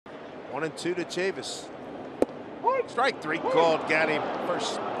1-2 to Chavis. Strike 3 called. Got him.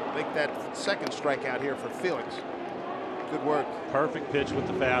 First, make that second strikeout here for Felix. Good work. Perfect pitch with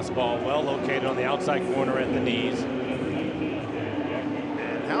the fastball. Well located on the outside corner at the knees.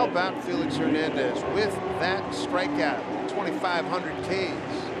 And how about Félix Hernández with that strikeout? 2,500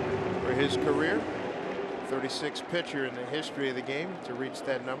 Ks for his career. 36th pitcher in the history of the game to reach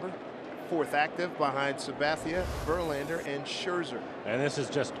that number. 4th active behind Sabathia, Verlander, and Scherzer. And this is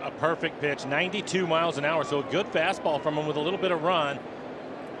just a perfect pitch. 92 miles an hour, so a good fastball from him with a little bit of run.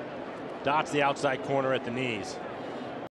 Dots the outside corner at the knees.